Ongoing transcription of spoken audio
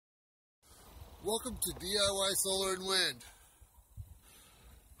Welcome to DIY Solar and Wind.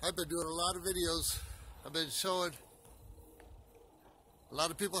 I've been doing a lot of videos. I've been showing a lot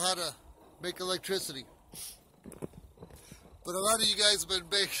of people how to make electricity. But a lot of you guys have been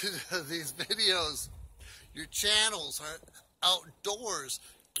making these videos. Your channels are outdoors,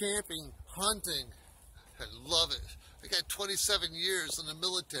 camping, hunting. I love it. I got 27 years in the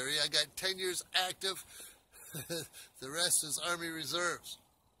military. I got 10 years active. The rest is Army Reserves.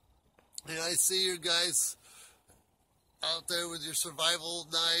 And I see you guys out there with your survival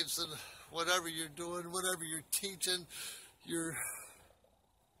knives and whatever you're doing, whatever you're teaching, your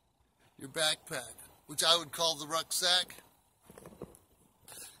backpack, which I would call the rucksack.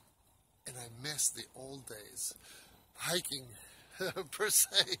 And I miss the old days, hiking per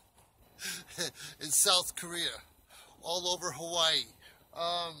se, in South Korea, all over Hawaii,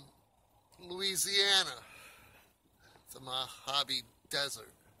 Louisiana, the Mojave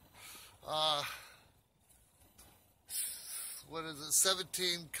Desert. What is it,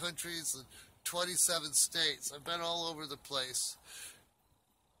 17 countries and 27 states. I've been all over the place.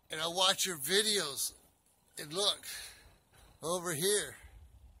 And I watch your videos, and look, over here,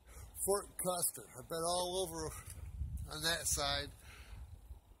 Fort Custer. I've been all over on that side.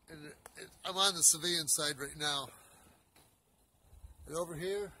 And I'm on the civilian side right now. And over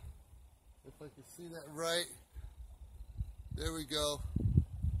here, if I can see that right, there we go.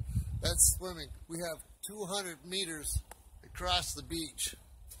 That's swimming. We have 200 meters across the beach.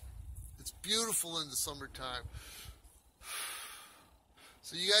 It's beautiful in the summertime.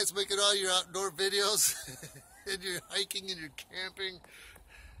 So you guys making all your outdoor videos and your hiking and your camping.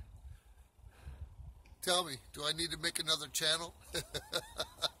 Tell me, do I need to make another channel?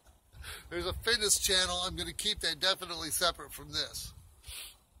 There's a fitness channel. I'm going to keep that definitely separate from this.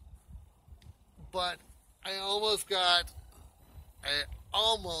 But I almost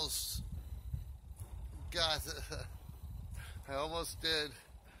did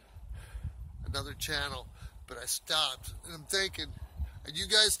another channel, but I stopped. And I'm thinking, and you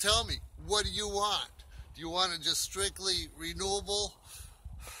guys tell me, what do you want? Do you want it just strictly renewable?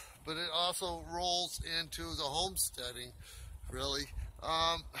 But it also rolls into the homesteading, really.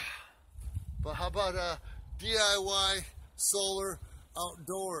 But how about DIY solar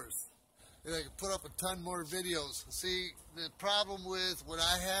outdoors? And I can put up a ton more videos. See, the problem with what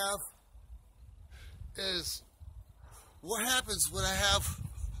I have is what happens when I have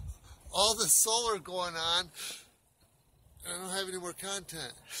all this solar going on and I don't have any more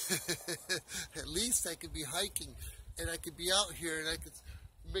content. At least I could be hiking and I could be out here and I could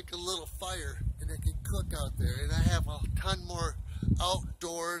make a little fire and I could cook out there, and I have a ton more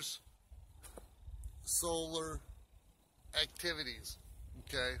outdoors solar activities.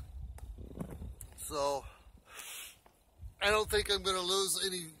 Okay, so I don't think I'm going to lose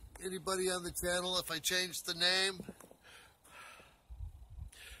anybody on the channel if I change the name,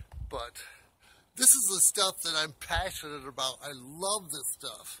 but this is the stuff that I'm passionate about. I love this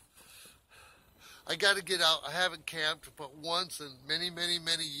stuff. I got to get out. I haven't camped but once in many, many,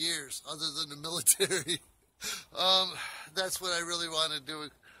 many years, other than the military. That's what I really want to do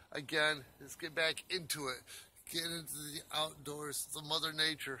again, is get back into it. Get into the outdoors, the Mother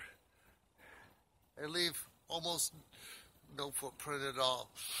Nature. I leave almost no footprint at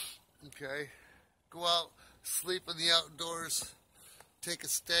all. Okay? Go out, sleep in the outdoors, take a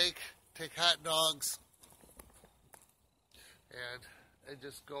steak, take hot dogs, and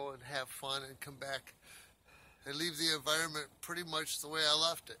just go and have fun and come back and leave the environment pretty much the way I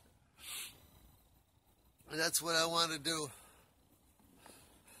left it. And that's what I want to do.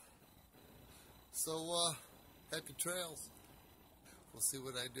 So, happy trails. We'll see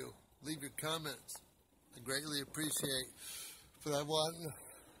what I do. Leave your comments. I greatly appreciate. But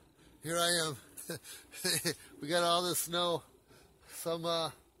here I am. We got all this snow. Some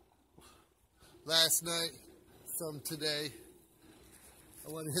last night, some today. I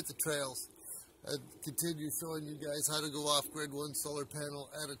want to hit the trails and continue showing you guys how to go off-grid one solar panel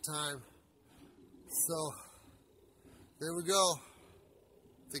at a time. So, there we go.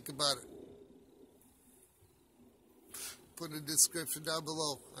 Think about it. Put in the description down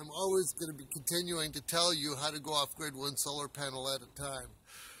below. I'm always going to be continuing to tell you how to go off-grid one solar panel at a time.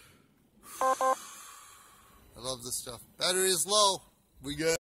 I love this stuff. Battery is low. We got